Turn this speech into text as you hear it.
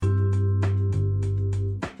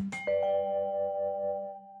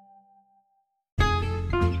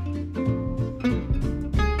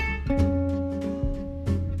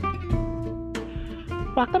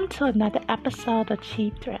Welcome to another episode of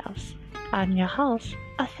Cheap Thrills. I'm your host,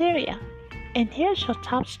 Etheria, and here's your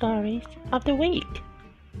top stories of the week.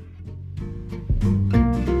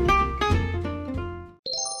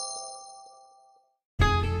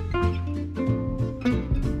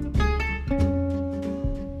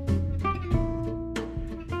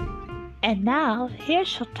 And now,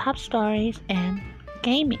 here's your top stories in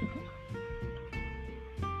gaming.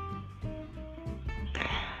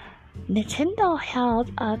 Nintendo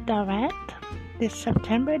held a Direct this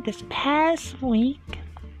past week.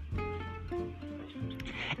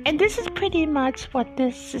 And this is pretty much what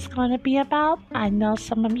this is going to be about. I know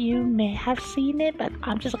some of you may have seen it, but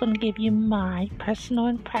I'm just going to give you my personal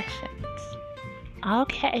impressions.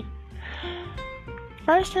 Okay.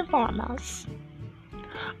 First and foremost,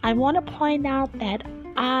 I want to point out that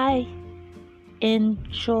I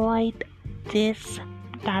enjoyed this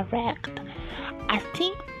Direct. I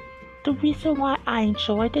think the reason why I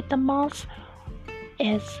enjoyed it the most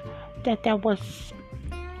is that there was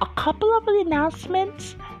a couple of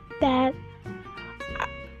announcements that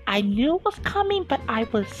I knew was coming, but I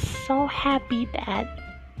was so happy that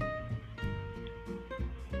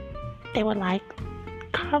they were like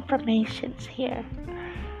confirmations here.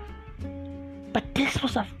 But this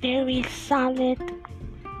was a very solid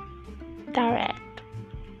Direct.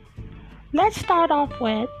 Let's start off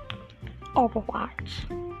with Overwatch.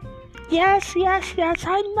 Yes,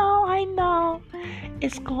 I know.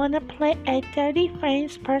 It's going to play at 30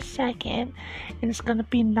 frames per second, and it's going to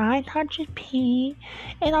be 900p,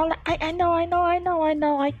 and all that. I know,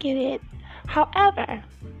 I get it. However,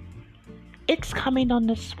 it's coming on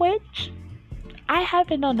the Switch. I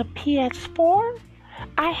have it on the PS4.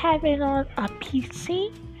 I have it on a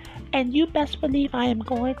PC, and you best believe I am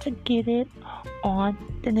going to get it on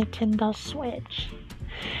the Nintendo Switch.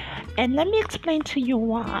 And let me explain to you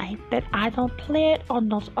why that I don't play it on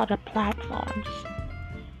those other platforms.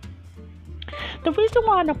 The reason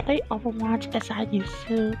why I don't play Overwatch as I used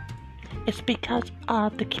to is because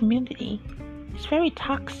of the community. It's very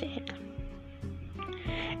toxic.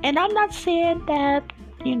 And I'm not saying that,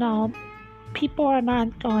 people are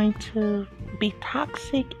not going to be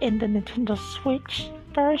toxic in the Nintendo Switch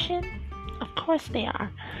version. Of course they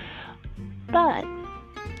are. But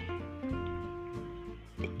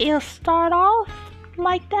it'll start off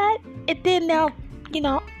like that, and then they'll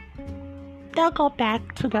go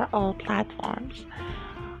back to their old platforms.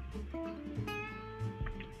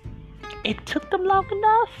 It took them long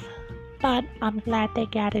enough, but I'm glad they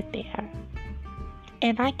got it there.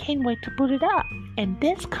 And I can't wait to boot it up. And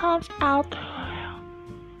this comes out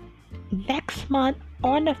next month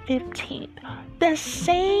on the 15th, the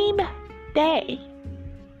same day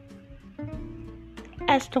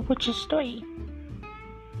as The Witcher 3.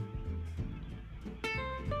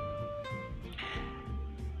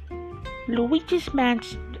 Luigi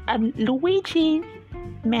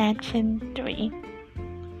Mansion 3.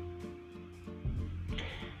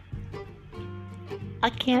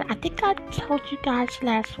 Again, I think I told you guys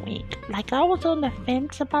last week, I was on the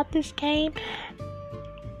fence about this game.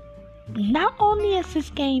 Not only is this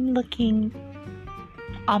game looking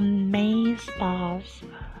amazeballs,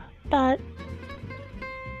 but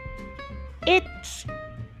it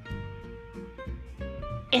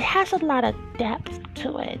has a lot of depth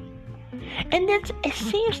to it. And it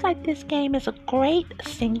seems like this game is a great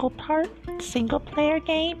single player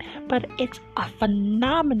game, but it's a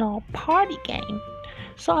phenomenal party game.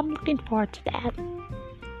 So I'm looking forward to that.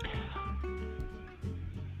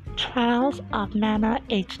 Trials of Mana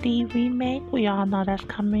HD remake. We all know that's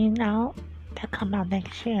coming out. That come out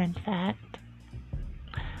next year, in fact.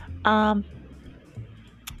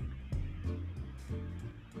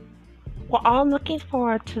 We're all looking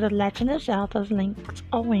forward to The Legend of Zelda Link's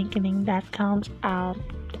Awakening that comes out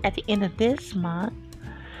at the end of this month.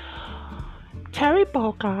 Terry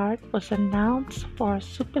Bogard was announced for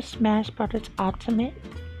Super Smash Bros. Ultimate.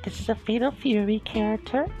 This is a Fatal Fury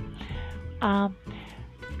character.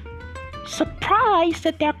 Surprised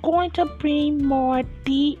that they're going to bring more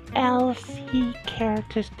DLC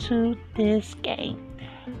characters to this game.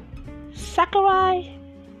 Sakurai,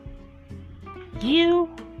 you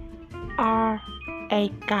are a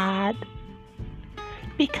god,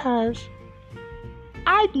 because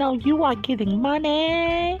I know you are getting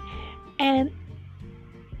money, and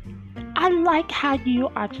I like how you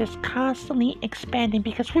are just constantly expanding,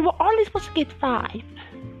 because we were only supposed to get 5,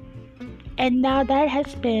 and now that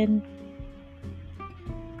has been,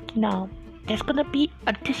 there's gonna be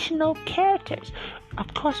additional characters.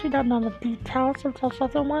 Of course, we don't know the details of those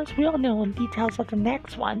other ones. We don't know the details of the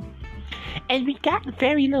next one. And we got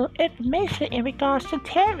very little information in regards to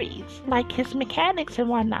Terry's, like his mechanics and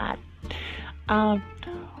whatnot. Um,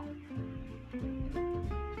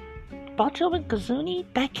 Banjo and Kazooie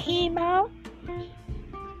that came out,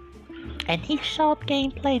 and he showed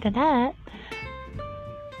gameplay to that.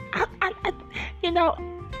 I you know,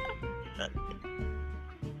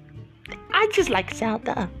 I just like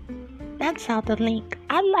Zelda. That's Zelda Link.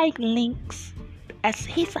 I like Link's, as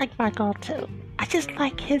he's like my go-to. I just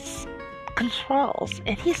like his controls,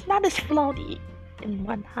 and he's not as floaty and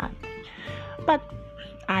whatnot. But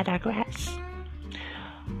I digress.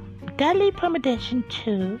 Deadly Premonition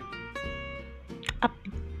 2,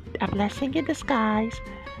 a Blessing in Disguise,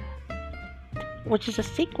 which is a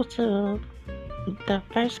sequel to the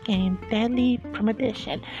first game, Deadly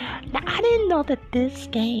Premonition. Now, I didn't know that this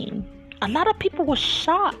game, a lot of people were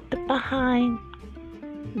shocked behind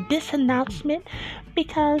this announcement,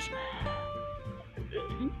 because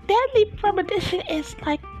Deadly Premonition is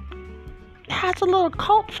like, has a little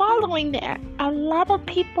cult following there. A lot of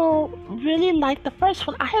people really like the first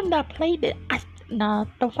one. I have not played it. No,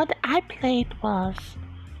 the one that I played was,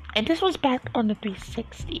 and this was back on the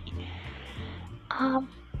 360.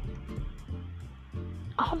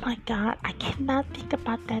 Oh my god, I cannot think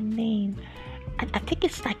about that name. I think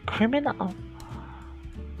it's like Criminal.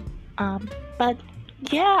 But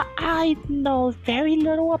yeah, I know very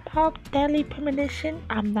little about Deadly Premonition.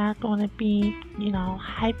 I'm not gonna be,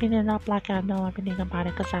 hyping it up like I know everything about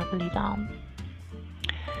it, because I really don't.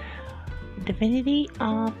 Divinity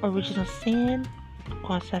Original Sin, of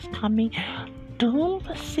course, that's coming. Doom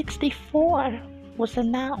 64 was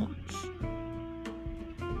announced.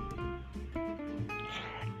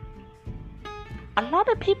 A lot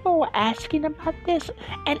of people were asking about this,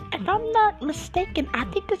 and if I'm not mistaken, I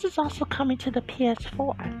think this is also coming to the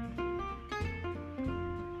PS4.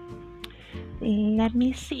 Let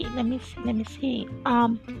me see.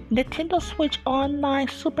 Nintendo Switch Online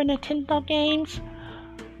Super Nintendo games.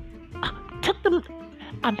 Took them.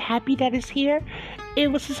 I'm happy that it's here.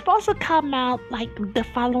 It was supposed to come out like the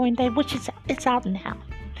following day, which it's out now.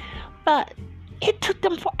 But it took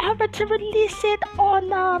them forever to release it on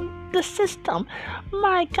the system.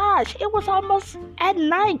 My gosh, it was almost at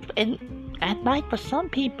night, and at night for some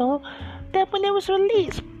people, that when it was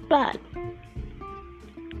released. But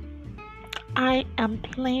I am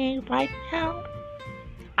playing right now.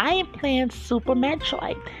 I am playing Super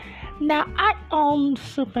Metroid. Now, I own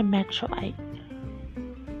Super Metroid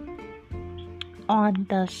on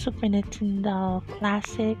the Super Nintendo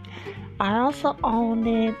Classic. I also own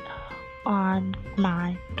it on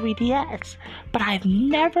my 3DS, but I've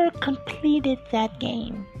never completed that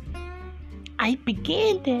game. I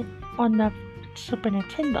began it on the Super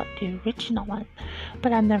Nintendo, the original one,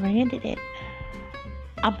 but I never ended it.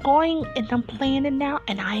 I'm going and I'm playing it now,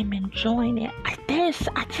 and I'm enjoying it.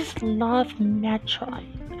 I just love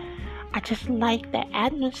Metroid. I just like the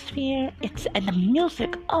atmosphere. And the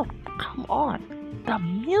music. Oh, come on, the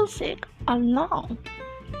music alone.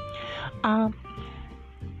 I'm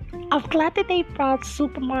glad that they brought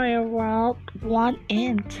Super Mario World 1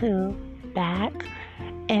 and 2 back,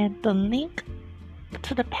 and the Link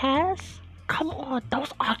to the Past. Come on,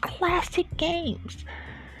 those are classic games.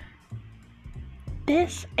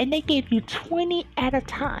 And they gave you 20 at a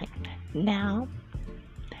time. Now,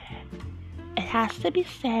 it has to be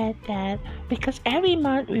said that because every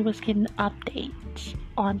month we was getting updates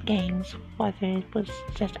on games, whether it was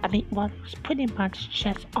just, it was pretty much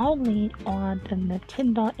just only on the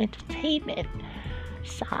Nintendo Entertainment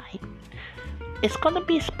side. It's gonna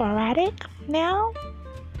be sporadic now.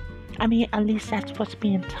 At least that's what's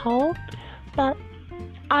being told, but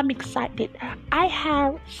I'm excited. I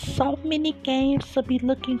have so many games to be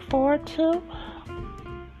looking forward to.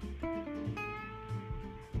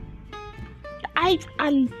 I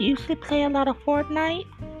usually play a lot of Fortnite.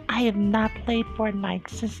 I have not played Fortnite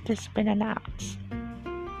since this been announced.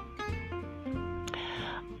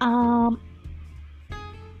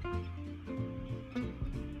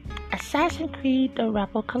 Assassin's Creed The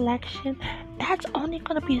Rebel Collection, that's only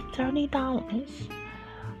gonna be $30.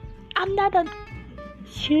 I'm not a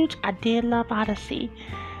huge, I did love Odyssey,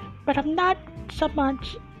 but I'm not so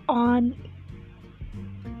much on.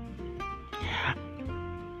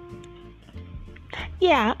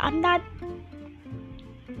 Yeah, I'm not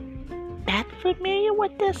that familiar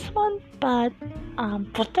with this one, but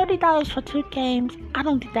for $30 for 2 games, I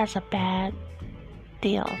don't think that's a bad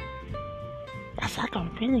deal. That's like a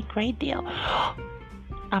really great deal.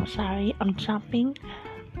 I'm sorry, I'm jumping.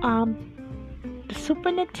 The Super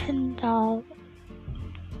Nintendo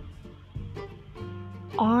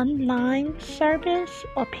online service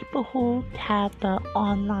or people who have the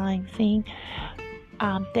online thing,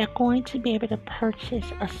 they're going to be able to purchase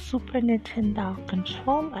a Super Nintendo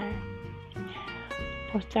controller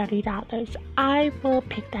for $30. I will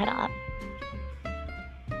pick that up.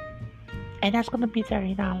 And that's going to be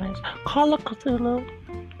 $30. Call of Cthulhu.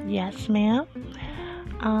 Yes, ma'am.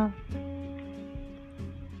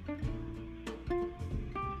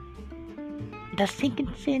 The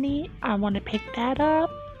Sinking City. I want to pick that up.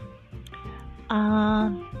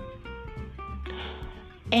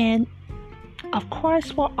 And of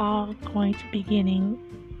course, we're all going to be getting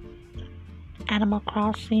Animal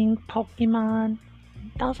Crossing, Pokemon.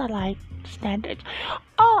 Those are like standards.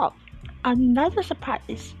 Oh, another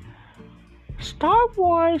surprise. Star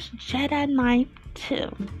Wars Jedi Knight 2.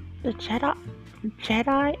 The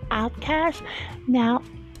Jedi Outcast. Now,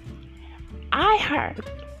 I heard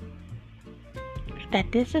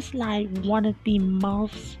that this is like one of the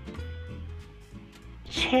most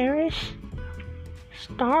cherished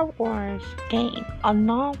Star Wars game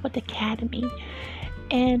along with Academy,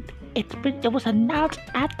 and it was announced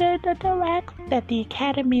after the direct that the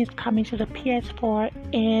Academy is coming to the PS4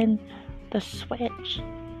 and the Switch,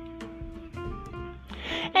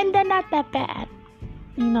 and they're not that bad,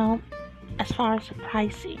 as far as the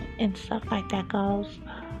pricing and stuff like that goes.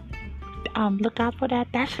 Look out for that.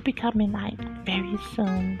 That should be coming like very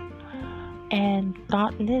soon. And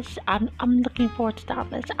Dauntless, I'm looking forward to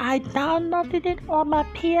Dauntless. I downloaded it on my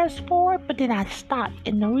PS4, but then I stopped.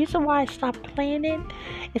 And the reason why I stopped playing it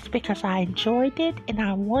is because I enjoyed it and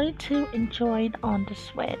I wanted to enjoy it on the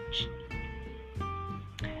Switch.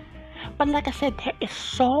 But like I said, there is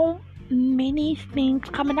so many things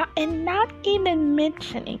coming out, and not even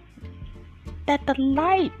mentioning that the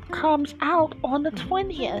light comes out on the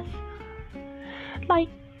 20th. Like,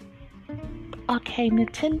 okay,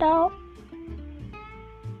 Nintendo,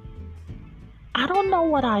 I don't know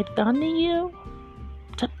what I've done to you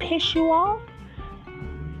to piss you off,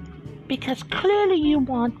 because clearly you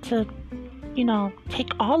want to,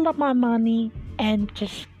 take all of my money and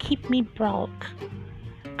just keep me broke.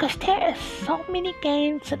 Because there are so many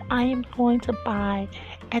games that I am going to buy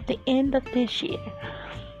at the end of this year.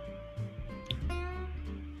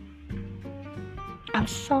 I'm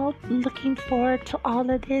so looking forward to all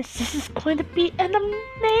of this. This is going to be an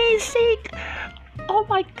amazing... Oh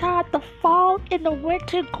my god, the fall and the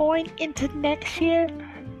winter going into next year.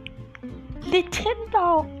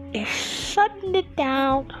 Nintendo is shutting it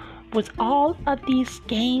down with all of these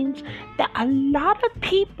games that a lot of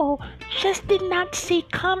people just did not see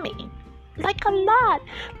coming. Like a lot.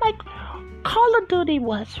 Like Call of Duty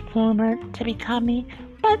was rumored to be coming,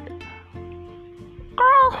 but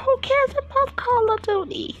girl, who cares about Call of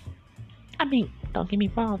Duty? I mean, don't get me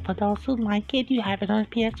wrong, for those who like it, you have it on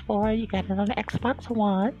PS4, you got it on the Xbox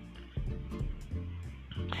One.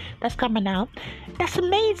 That's coming out. That's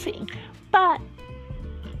amazing. But,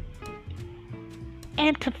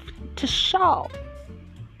 and to show,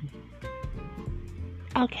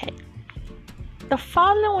 okay, the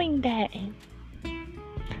following day,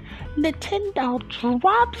 Nintendo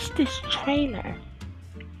drops this trailer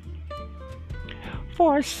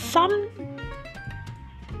for some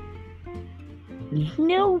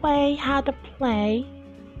new way how to play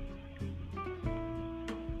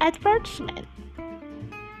advertisement.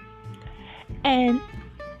 And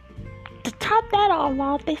to top that all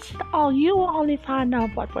off, they said, oh, you will only find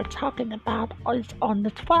out what we're talking about is on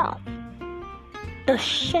the 12th. The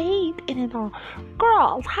shade in it all.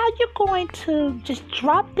 Girl, how you going to just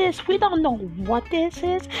drop this? We don't know what this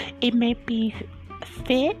is. It may be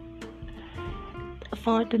fit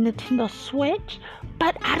for the Nintendo Switch,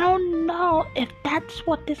 but I don't know if that's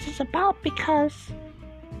what this is about, because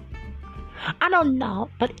I don't know,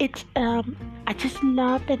 but it's I just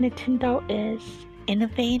love that Nintendo is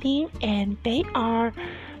innovating, and they are,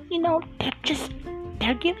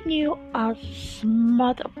 they're giving you a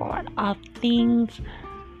smorgasbord of things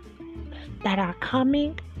that are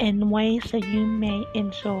coming in ways that you may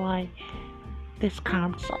enjoy this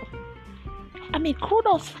console. I mean,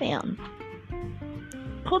 kudos to them.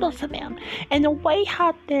 Kudos to them. And the way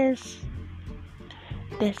how this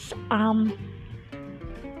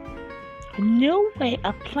new way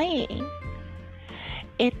of playing,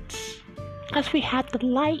 it's because we have the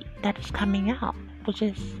light that is coming out, which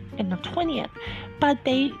is in the 20th, but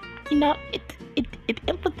they,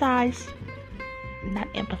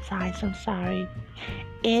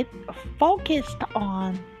 it focused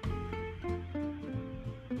on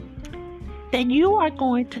that you are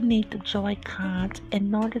going to need the Joy-Cons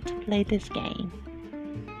in order to play this game.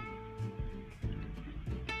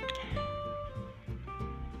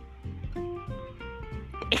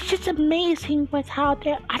 it's just amazing with how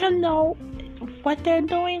I don't know what they're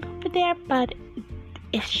doing over there, but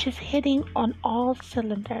it's just hitting on all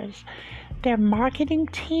cylinders. Their marketing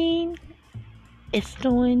team is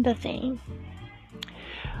doing the thing.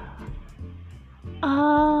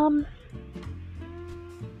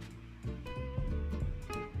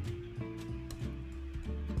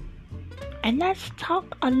 And let's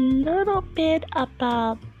talk a little bit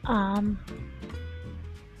about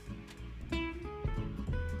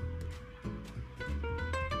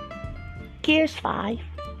Gears 5.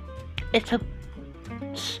 It's a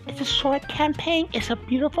short campaign. It's a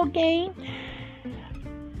beautiful game.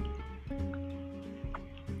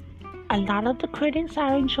 A lot of the critics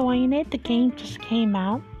are enjoying it. The game just came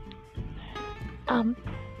out.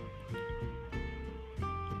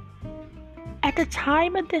 At the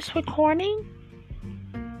time of this recording,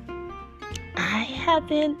 I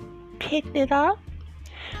haven't picked it up,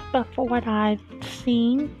 but for what I've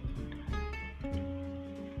seen,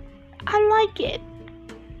 I like it.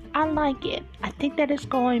 I think that it's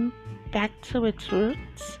going back to its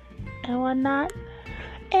roots and whatnot.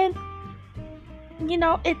 And,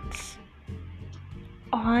 it's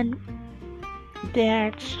on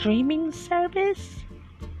their streaming service,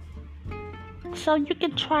 so you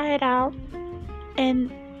can try it out,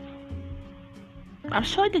 and I'm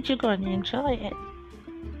sure that you're going to enjoy it.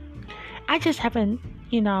 I just haven't,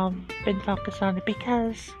 been focused on it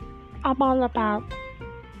because I'm all about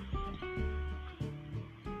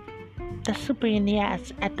the Super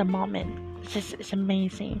NES at the moment. It's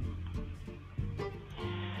amazing.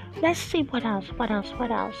 Let's see what else.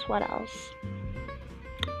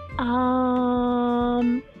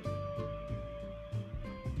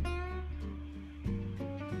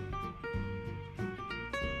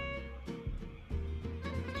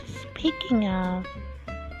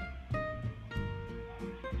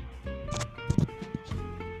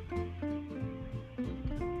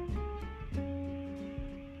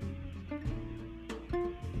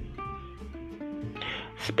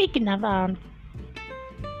 Speaking of,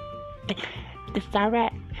 this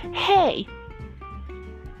direct. Hey,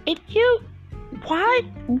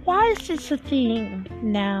 why is this a thing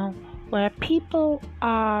now where people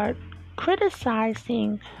are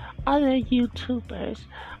criticizing other YouTubers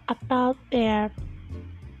about their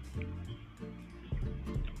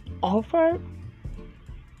over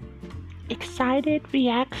excited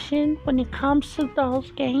reaction when it comes to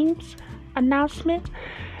those games announcements?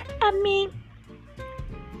 I mean,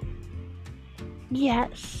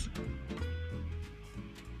 yes.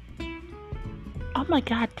 Oh my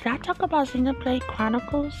god, did I talk about Xenoblade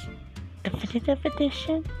Chronicles Definitive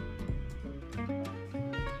Edition?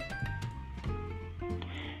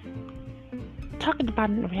 Talking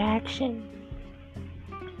about a reaction.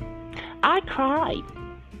 I cried.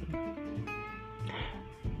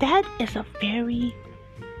 That's a very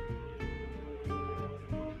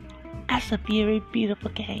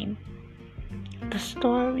beautiful game. The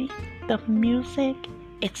story, the music,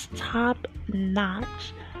 it's top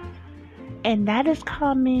notch. And that is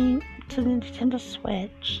coming to the Nintendo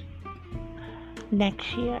Switch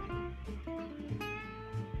next year.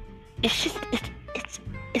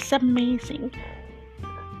 It's amazing.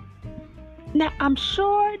 Now, I'm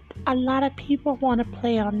sure a lot of people want to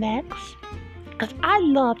play on X, because I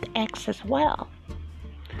loved X as well.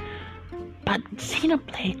 But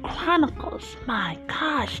Xenoblade Chronicles, my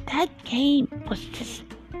gosh, that game was just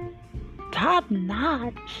top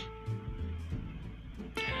notch.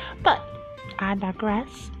 But I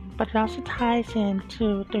digress, but it also ties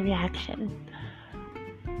into the reaction.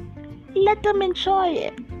 Let them enjoy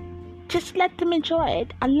it. Just let them enjoy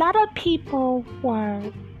it. A lot of people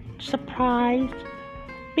were surprised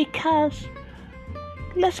because,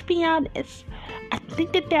 let's be honest, I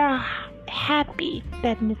think that they're happy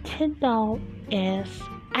that Nintendo is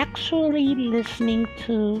actually listening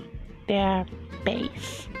to their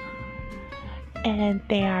base, and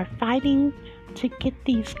they are fighting to get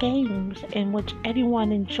these games in which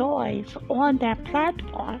everyone enjoys on their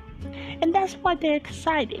platform. And that's why they're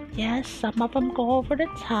excited. Yes, some of them go over the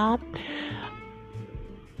top,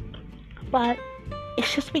 but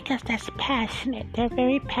it's just because that's passionate. They're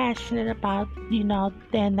very passionate about, the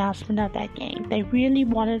announcement of that game. They really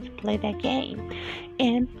wanted to play that game.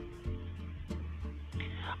 And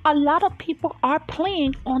a lot of people are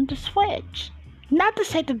playing on the Switch. Not to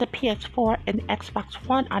say that the PS4 and Xbox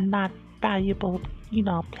One are not valuable,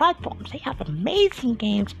 platforms. They have amazing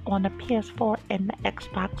games on the PS4 and the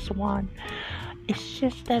Xbox One. It's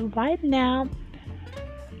just that right now,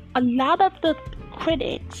 a lot of the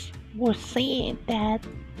critics were saying that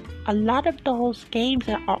a lot of those games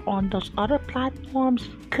that are on those other platforms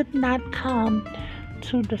could not come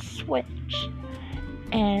to the switch,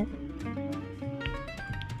 and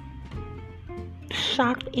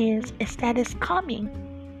shock is that it's coming,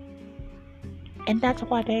 and that's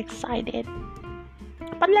why they're excited.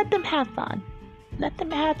 But let them have fun. Let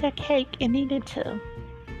them have their cake and eat it too.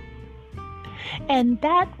 And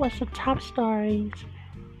that was the top stories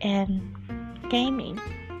in gaming.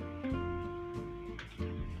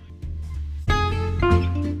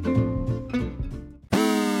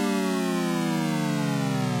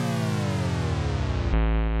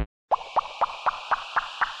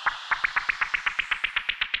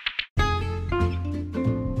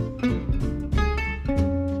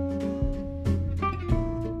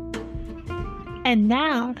 And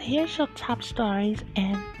now, here's your top stories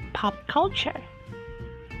in pop culture.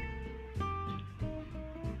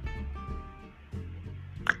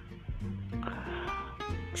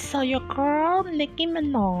 So your girl Nicki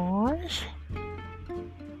Minaj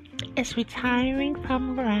is retiring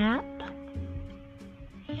from rap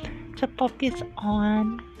to focus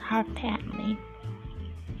on her family.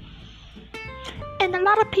 And a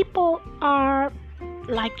lot of people are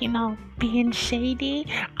being shady.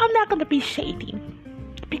 I'm not gonna be shady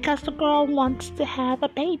because the girl wants to have a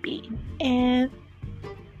baby and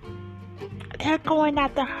they're going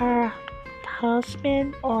after her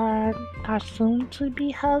husband or her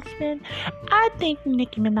soon-to-be husband. I think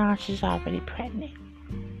Nicki Minaj is already pregnant,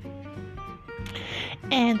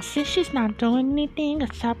 and since she's not doing anything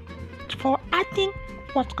except for, I think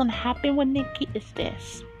what's gonna happen with Nicki is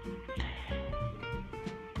this.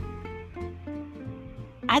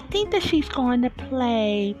 I think that she's going to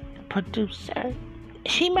play producer.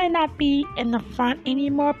 She may not be in the front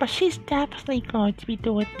anymore, but she's definitely going to be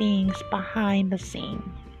doing things behind the scenes.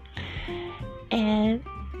 And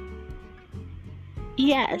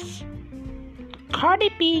yes, Cardi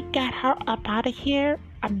B got her up out of here.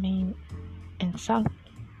 I mean, in some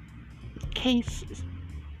cases,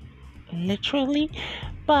 literally.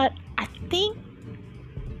 But I think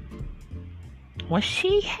when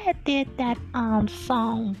she had did that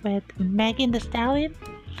song with Megan Thee Stallion,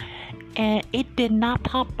 and it did not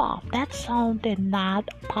pop off. That song did not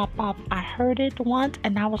pop off. I heard it once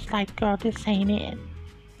and I was like, girl, this ain't it.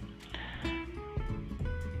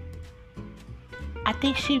 I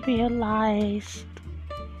think she realized,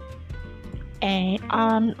 and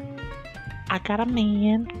I got a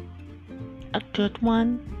man, a good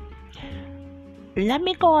one. Let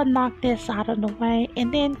me go and knock this out of the way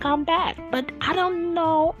and then come back. But I don't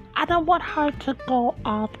know. I don't want her to go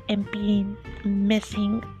off and be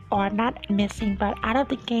missing, or not missing, but out of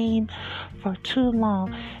the game for too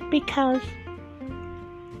long. Because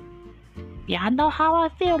y'all know how I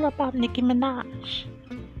feel about Nicki Minaj.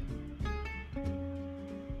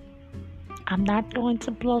 I'm not going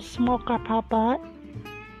to blow smoke up her butt.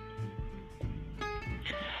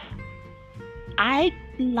 I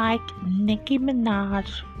like Nicki Minaj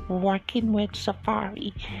working with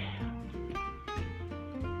Safaree.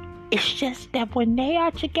 It's just that when they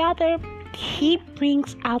are together, he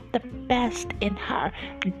brings out the best in her.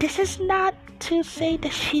 This is not to say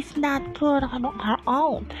that she's not good on her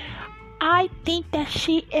own. I think that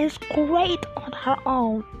she is great on her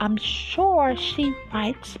own. I'm sure she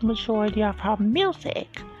writes majority of her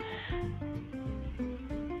music.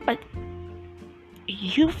 But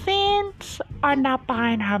you fans are not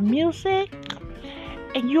buying her music,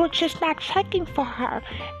 and you're just not checking for her.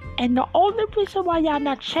 And the only reason why y'all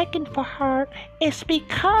not checking for her is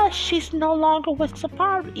because she's no longer with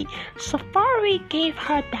Safaree. Safaree gave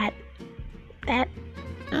her that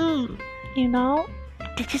you know,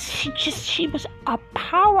 she was a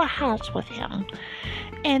powerhouse with him.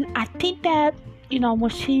 And I think that, you know,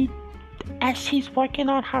 as she's working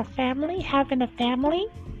on her family, having a family,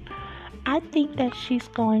 I think that she's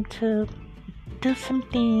going to do some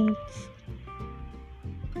things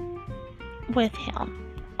with him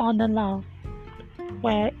on the low,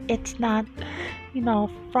 where it's not, you know,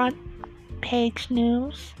 front page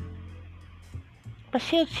news, but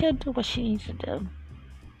she'll do what she needs to do.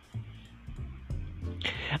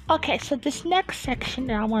 Okay, so this next section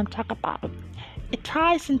that I want to talk about, it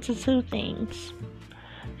ties into two things.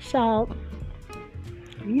 So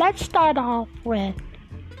let's start off with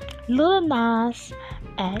Lil Nas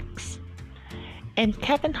X and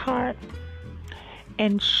Kevin Hart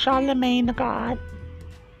and Charlamagne the God.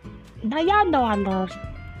 Now y'all know I love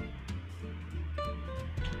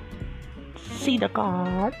C the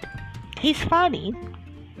God. He's funny.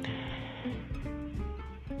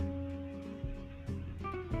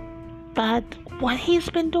 But what he's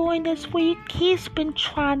been doing this week, he's been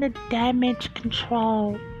trying to damage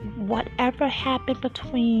control whatever happened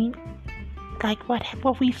between, like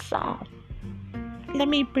what we saw let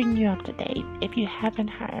me bring you up to date if you haven't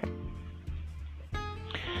heard.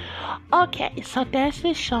 Okay, so there's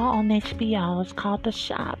this show on HBO. It's called The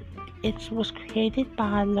Shop. It was created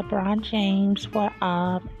by LeBron James, where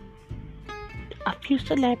a few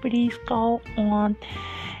celebrities go on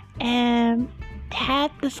and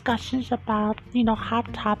have discussions about,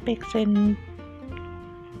 hot topics and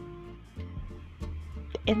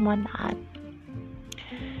whatnot.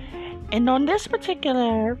 And on this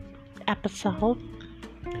particular episode,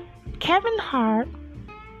 Kevin Hart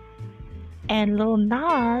and Lil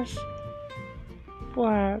Nas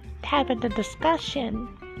were having a discussion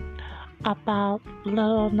about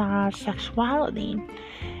Lil Nas' sexuality.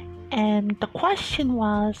 And the question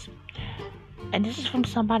was, and this is from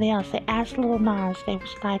somebody else, they asked Lil Nas, they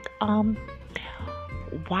was like,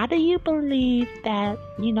 why do you believe that,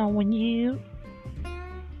 when you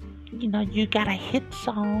got a hit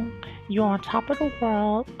song, you're on top of the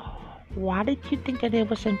world, why did you think that it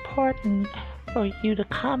was important for you to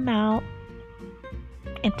come out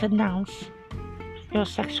and to announce your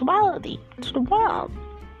sexuality to the world?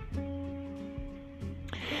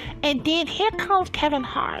 And then here comes Kevin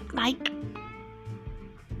Hart, like,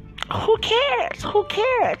 who cares? Who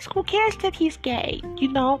cares? Who cares that he's gay?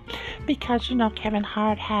 Because, Kevin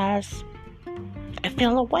Hart has I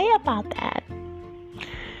feel a way about that.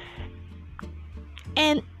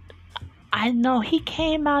 And I know he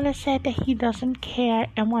came out and said that he doesn't care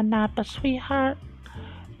and whatnot, but sweetheart,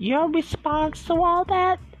 your response to all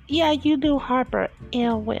that, yeah, you do harbor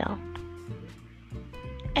ill will.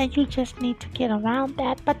 And you just need to get around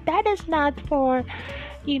that. But that is not for,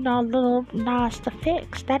 Lil Nas to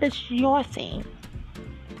fix. That is your thing.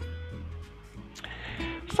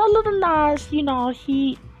 So Lil Nas,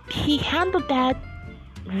 he handled that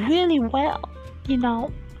really well,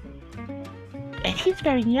 and he's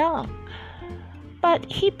very young. But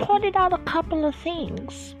he pointed out a couple of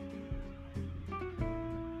things.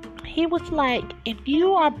 He was like, if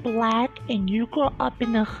you are black and you grow up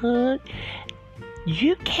in the hood,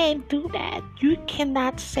 you can't do that. You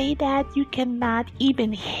cannot say that. You cannot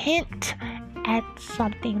even hint at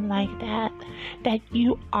something like that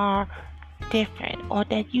you are different or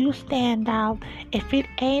that you stand out if it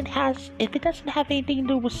doesn't have anything to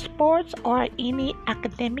do with sports or any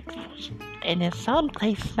academics, and in some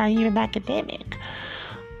cases not even academic,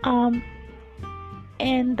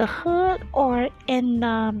 in the hood or in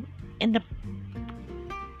the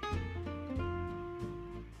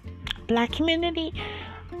black community,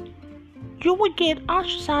 you would get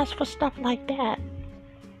ostracized for stuff like that.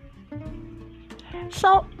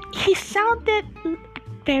 So he sounded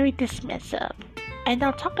very dismissive. And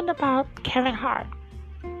I'm talking about Kevin Hart.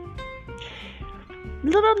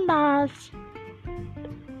 Lil Nas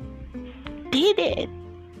did it,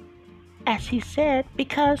 as he said,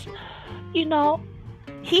 because,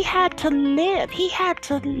 he had to live. He had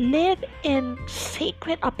to live in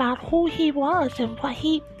secret about who he was and what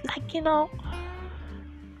he,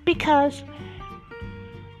 because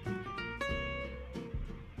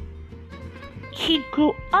he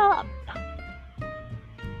grew up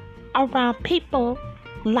around people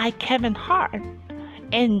like Kevin Hart,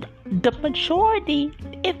 and the majority,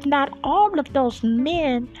 if not all of those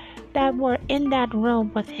men that were in that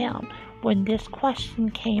room with him when this question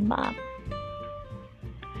came up.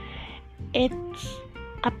 It's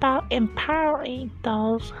about empowering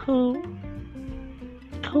those who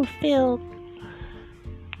feel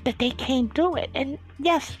that they can't do it. And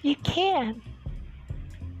yes, you can.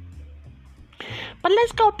 But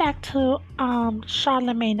let's go back to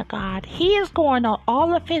Charlemagne the God. He is going on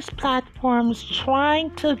all of his platforms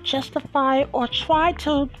trying to justify or try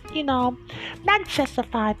to, not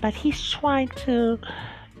justify, but he's trying to,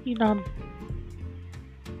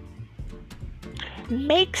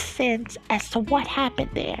 make sense as to what happened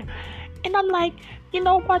there. And I'm like, you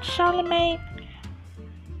know what, Charlemagne?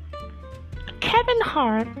 Kevin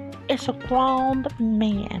Hart is a grown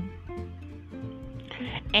man.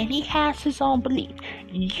 And he has his own belief.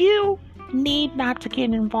 You need not to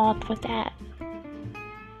get involved with that.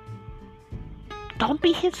 Don't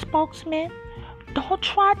be his spokesman. Don't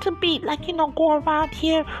try to be go around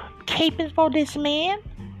here caping for this man.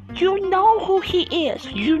 You know who he is.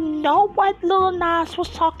 You know what Lil Nas was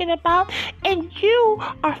talking about. And you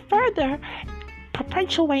are further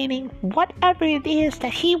perpetuating whatever it is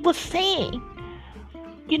that he was saying.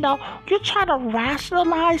 You're trying to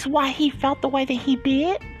rationalize why he felt the way that he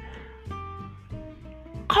did.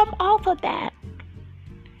 Come off of that.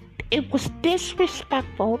 It was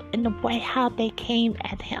disrespectful in the way how they came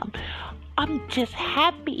at him. I'm just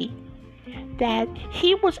happy that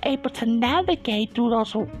he was able to navigate through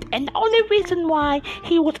those, and the only reason why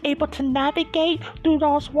he was able to navigate through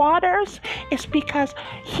those waters is because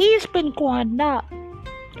he's been growing up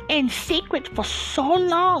in secret for so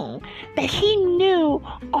long that he knew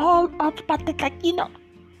all about the,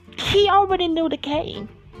 he already knew the game.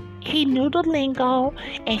 He knew the lingo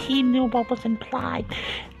and he knew what was implied.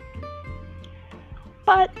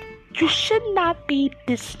 But you should not be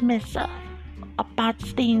dismissive about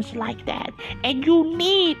things like that. And you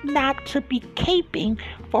need not to be caping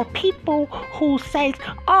for people who say,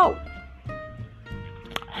 oh,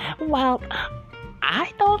 well,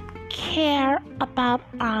 I don't care about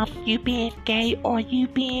you being gay or you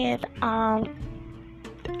being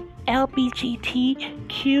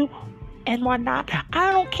LGBTQ and whatnot.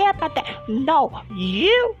 I don't care about that. No,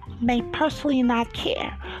 you may personally not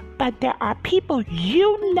care, but there are people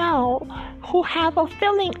you know who have a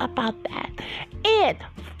feeling about that. And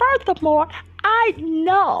furthermore, I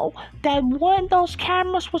know that when those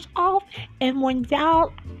cameras was off and when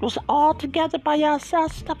y'all was all together by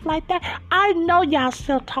yourselves, stuff like that, I know y'all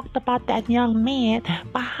still talked about that young man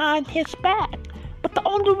behind his back. But the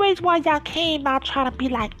only reason why y'all came out trying to be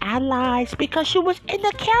like allies because you was in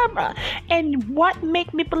the camera. And what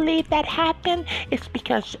make me believe that happened is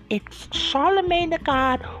because it's Charlemagne the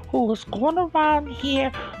God who was going around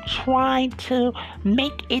here trying to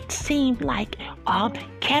make it seem like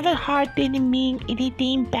Kevin Hart didn't mean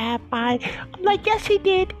anything bad by it. I'm like, yes he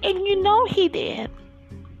did, and you know he did.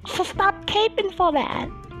 So stop caping for that.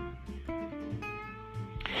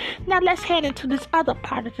 Now let's head into this other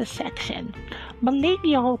part of the section. Malik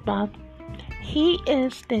Yoba, he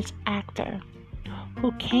is this actor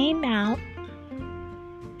who came out.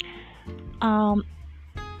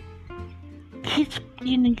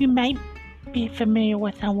 You may be familiar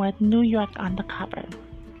with him with New York Undercover,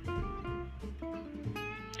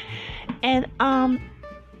 and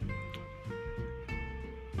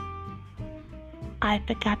I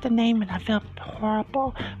forgot the name and I felt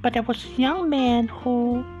horrible, but there was a young man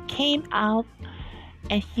who came out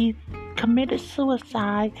and he committed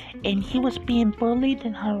suicide and he was being bullied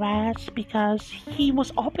and harassed because he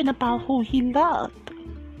was open about who he loved,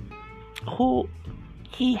 who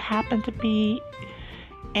he happened to be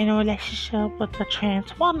in a relationship with a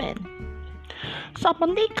trans woman. So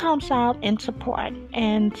Malik comes out in support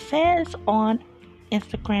and says on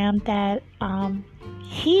Instagram that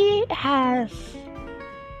he has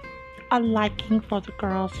a liking for the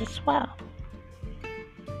girls as well.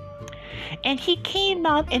 And he came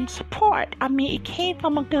out in support. I mean, it came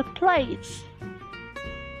from a good place.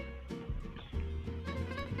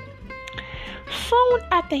 Soon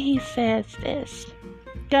after he says this,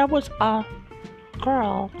 there was a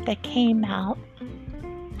girl that came out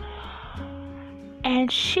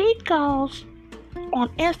and she goes on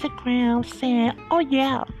Instagram saying, oh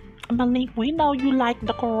yeah, Malik, we know you like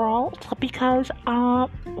the girls because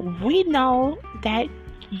we know that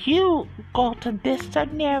you go to this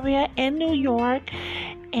certain area in New York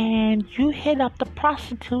and you hit up the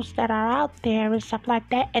prostitutes that are out there and stuff like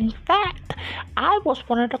that. In fact, I was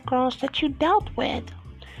one of the girls that you dealt with.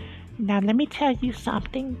 Now let me tell you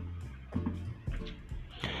something.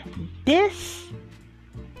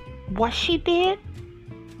 What she did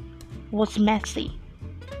was messy.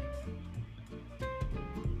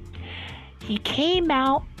 He came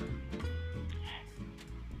out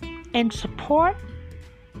in support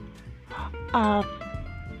of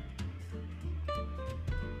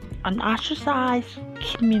an ostracized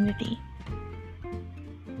community.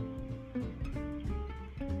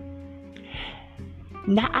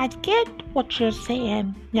 Now I get what you're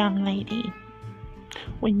saying, young lady,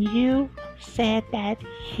 when you said that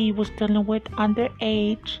he was dealing with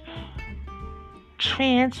underage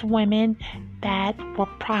trans women that were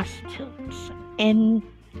prostitutes in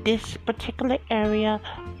this particular area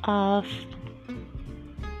of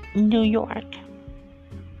New York.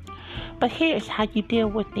 But here's how you deal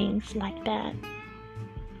with things like that.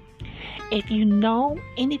 If you know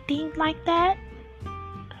anything like that,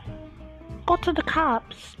 go to the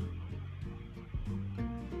cops.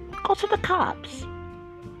 Go to the cops.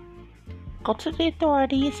 Go to the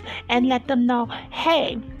authorities and let them know,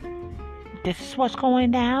 hey, this is what's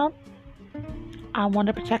going down. I want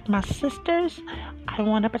to protect my sisters. I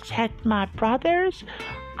want to protect my brothers.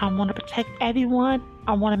 I want to protect everyone.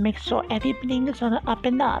 I want to make sure everything is on the up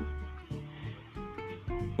and up.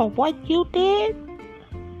 But what you did,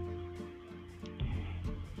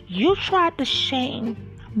 you tried to shame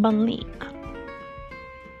Malik.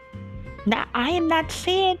 Now, I am not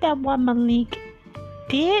saying that what Malik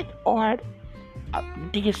did or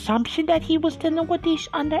the assumption that he was dealing with these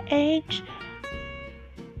underage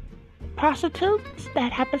prostitutes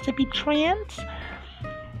that happens to be trans,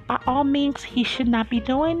 by all means, he should not be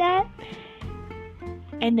doing that.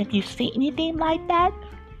 And if you see anything like that,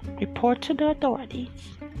 report to the authorities.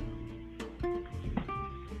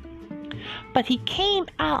 But he came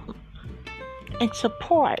out in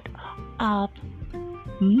support of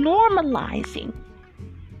normalizing,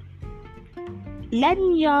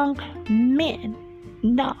 letting young men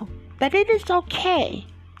know that it is okay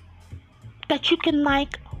that you can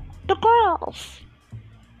like the girls.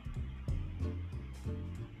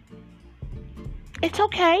 It's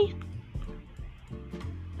okay.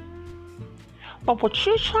 But what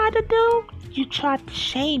you try to do, you try to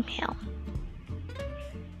shame him.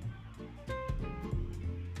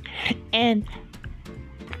 And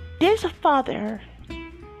this father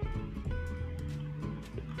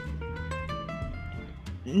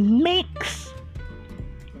makes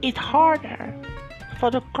it harder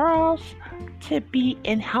for the girls to be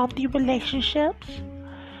in healthy relationships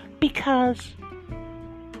because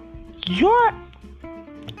you're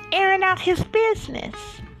airing out his business.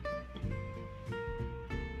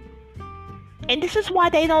 And this is why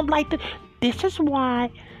they don't like this is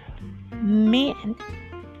why men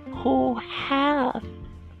who have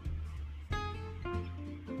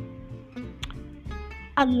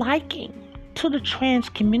a liking to the trans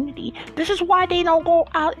community, this is why they don't go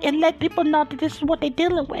out and let people know that this is what they're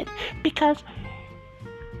dealing with. Because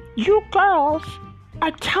you girls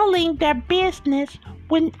are telling their business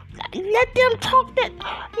when let them talk that,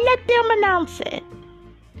 let them announce it.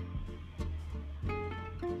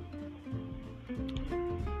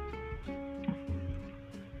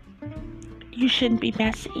 You shouldn't be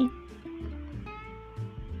messy.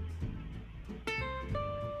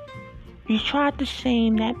 You tried to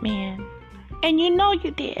shame that man, and you know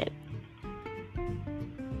you did.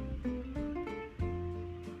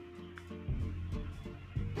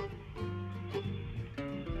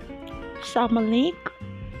 So Malik,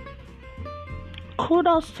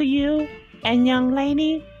 kudos to you and young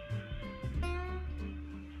lady.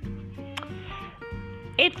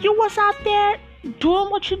 If you was out there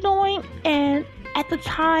doing what you're doing, and at the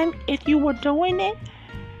time if you were doing it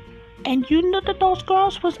and you knew that those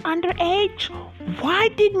girls was underage, why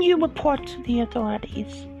didn't you report to the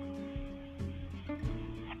authorities?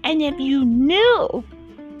 And if you knew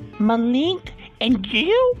Malik and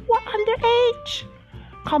you were underage,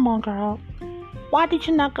 come on girl, why did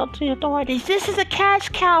you not go to the authorities? This is a cash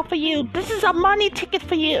cow for you. This is a money ticket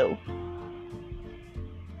for you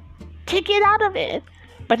to get out of it.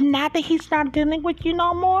 But now that he's not dealing with you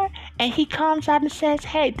no more, and he comes out and says,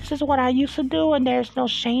 hey, this is what I used to do, and there's no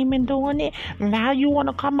shame in doing it. Now you want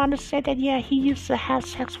to come out and say that, yeah, he used to have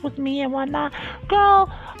sex with me and whatnot. Girl,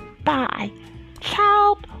 bye.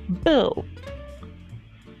 Child, boo.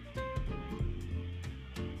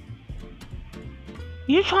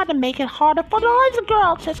 You try to make it harder for the other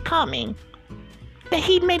girls that's coming that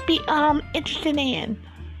he may be interested in.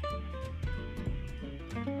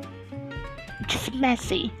 Just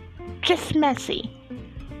messy. Just messy.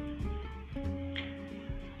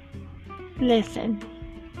 Listen.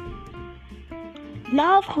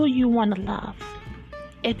 Love who you want to love.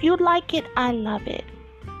 If you like it, I love it.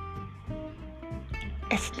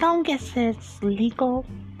 As long as it's legal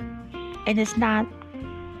and it's not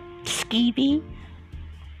skeevy.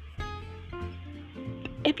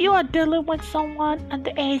 If you are dealing with someone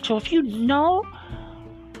underage, or if you know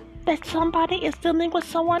that somebody is dealing with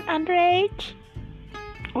someone underage,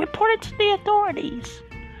 report it to the authorities.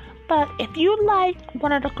 But if you like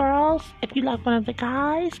one of the girls, if you like one of the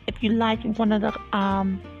guys, if you like one of the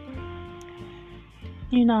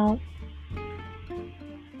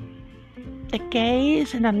the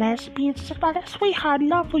gays and the lesbians, stuff like that, sweetheart,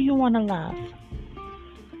 love who you want to love.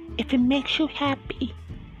 If it makes you happy,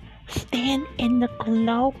 stand in the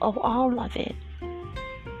glow of all of it.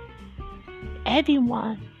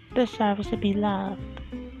 Everyone deserves to be loved.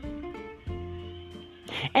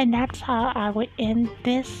 And that's how I would end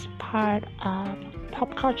this part of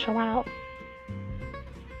Pop Culture Out.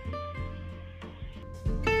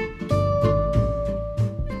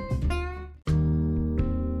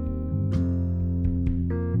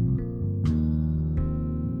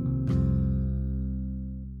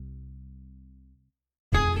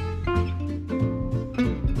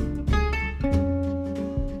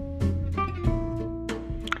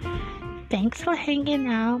 Thanks for hanging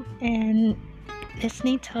out and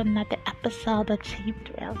listening to another episode of Cheap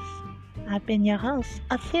Thrills. I've been your host,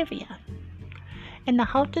 Assyria, and I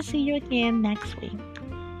hope to see you again next week.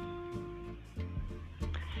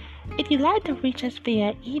 If you'd like to reach us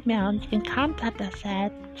via email, you can contact us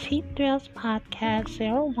at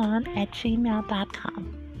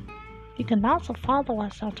cheapthrillspodcast01@gmail.com. You can also follow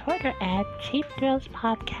us on Twitter at Cheap Thrills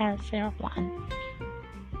Podcast 01.